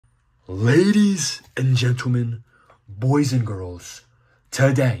Ladies and gentlemen, boys and girls,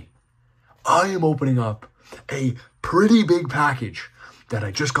 today I am opening up a pretty big package that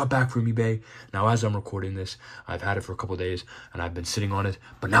I just got back from eBay. Now, as I'm recording this, I've had it for a couple days and I've been sitting on it,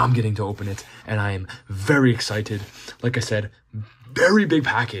 but now I'm getting to open it and I am very excited. Like I said, very big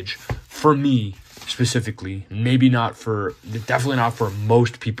package for me specifically. Maybe not for, definitely not for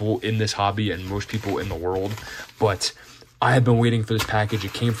most people in this hobby and most people in the world, but I have been waiting for this package.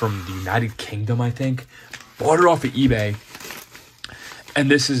 It came from the United Kingdom, I think. Bought it off of eBay.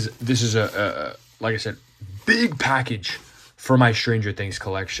 And this is a like I said, big package for my Stranger Things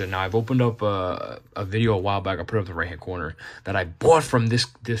collection. Now, I've opened up a video a while back. I put it up in the right-hand corner that I bought from this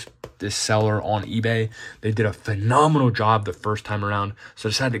seller on eBay. They did a phenomenal job the first time around. So I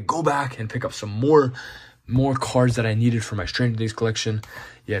decided to go back and pick up some more cards that I needed for my Stranger Things collection.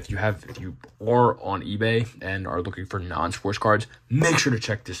 Yeah, if you are on eBay and are looking for non-sports cards, make sure to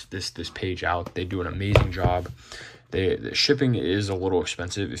check this page out. They do an amazing job. The shipping is a little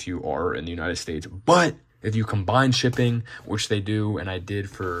expensive if you are in the United States, but if you combine shipping, which they do, and I did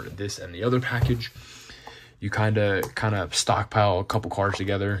for this and the other package, you kind of stockpile a couple cards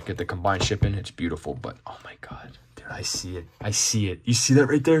together, get the combined shipping. It's beautiful, but oh my God. I see it. I see it. You see that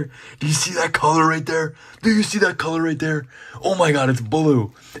right there? Do you see that color right there? Do you see that color right there? Oh my God, it's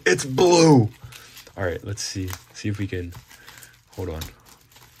blue. It's blue. All right, let's see. See if we can. Hold on.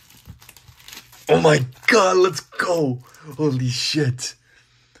 Oh my God, let's go. Holy shit.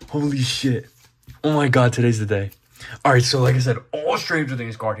 Holy shit. Oh my God, today's the day. All right, so like I said, all Stranger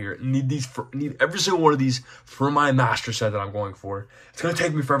Things card here. Need every single one of these for my master set that I'm going for. It's going to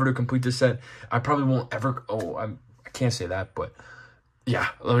take me forever to complete this set. I probably won't ever. I can't say that, but yeah,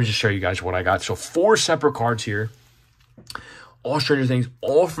 let me just show you guys what I got. So 4 separate cards here, all Stranger Things,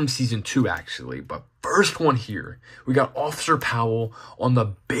 all from season 2 actually. But first one here, we got Officer Powell on the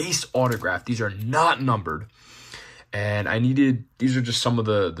base autograph. These are not numbered, and these are just some of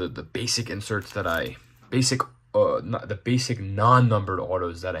the basic inserts that the basic non-numbered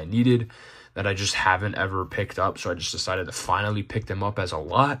autos that I needed, that I just haven't ever picked up. So I just decided to finally pick them up as a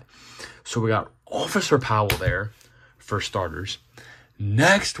lot. So we got Officer Powell there for starters.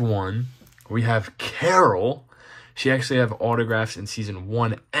 Next one, we have Carol. She actually have autographs in season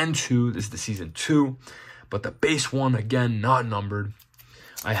 1 and 2. This is the season 2, but the base one, again, not numbered.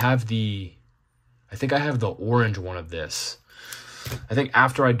 I think I have the orange one of this. I think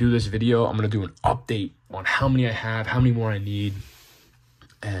after I do this video, I'm going to do an update on how many I have, how many more I need,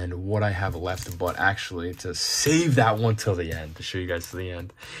 and what I have left. But actually, to save that one till the end, to show you guys to the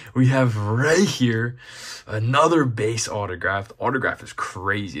end, we have right here another base autograph. The autograph is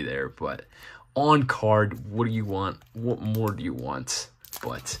crazy there, but on card, what do you want? What more do you want?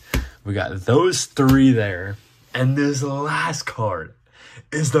 But we got those 3 there, and this last card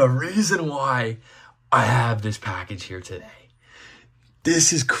is the reason why I have this package here today.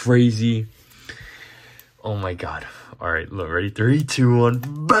 This is crazy. Oh my God. All right, look, ready? 3, 2,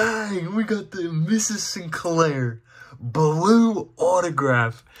 1. Bang! We got the Mrs. Sinclair blue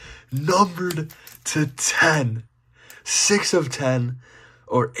autograph, numbered to 10. 6 of 10,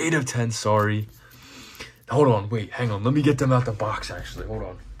 or 8 of 10, sorry. Hold on, wait, hang on. Let me get them out the box, actually. Hold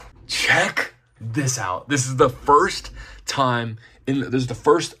on. Check this out. This is the first time, this is the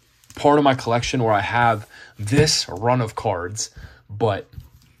first part of my collection where I have this run of cards. But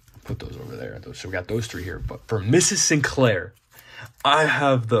put those over there. So we got those 3 here. But for Mrs. Sinclair, I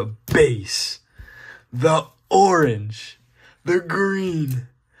have the base, the orange, the green,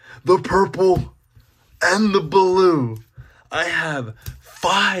 the purple, and the blue. I have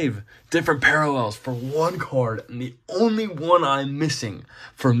 5 different parallels for one card. And the only one I'm missing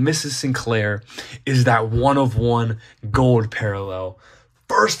for Mrs. Sinclair is that 1 of 1 gold parallel.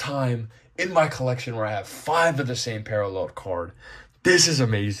 First time in my collection where I have 5 of the same paralleled card. This is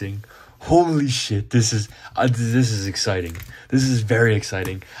amazing. Holy shit, this is exciting. This is very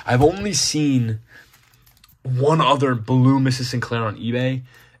exciting. I've only seen one other blue Mrs. Sinclair on eBay,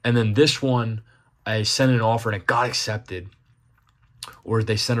 and then this one I sent an offer and it got accepted, or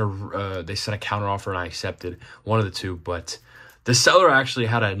they sent a counter offer and I accepted, one of the two. But the seller actually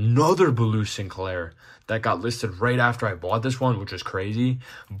had another blue Sinclair that got listed right after I bought this one, which was crazy.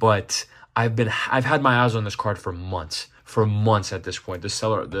 But I've had my eyes on this card for months. For months at this point. The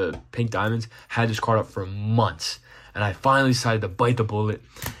seller, the Pink Diamonds, had this card up for months. And I finally decided to bite the bullet.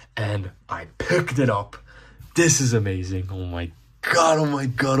 And I picked it up. This is amazing. Oh my God, oh my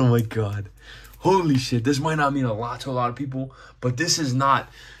God, oh my God. Holy shit. This might not mean a lot to a lot of people. But this is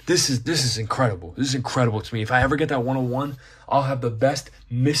incredible. This is incredible to me. If I ever get that 101, I'll have the best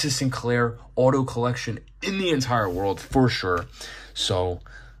Mrs. Sinclair auto collection in the entire world for sure. So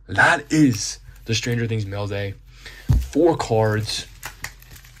that is the Stranger Things mail day. 4 cards.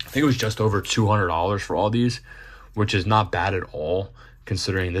 I think it was just over $200 for all these, which is not bad at all,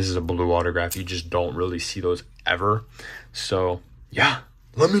 considering this is a blue autograph. You just don't really see those ever. So, yeah.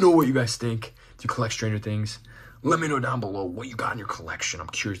 Let me know what you guys think. Do you collect Stranger Things? Let me know down below what you got in your collection. I'm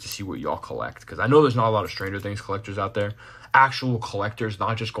curious to see what y'all collect, because I know there's not a lot of Stranger Things collectors out there. Actual collectors,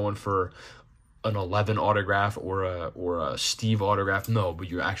 not just going for an 11 autograph or a Steve autograph. No, but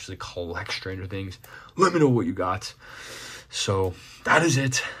you actually collect Stranger Things. Let me know what you got. So that is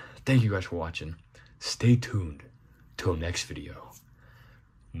it. Thank you guys for watching. Stay tuned till next video.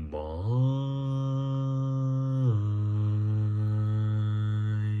 Bye.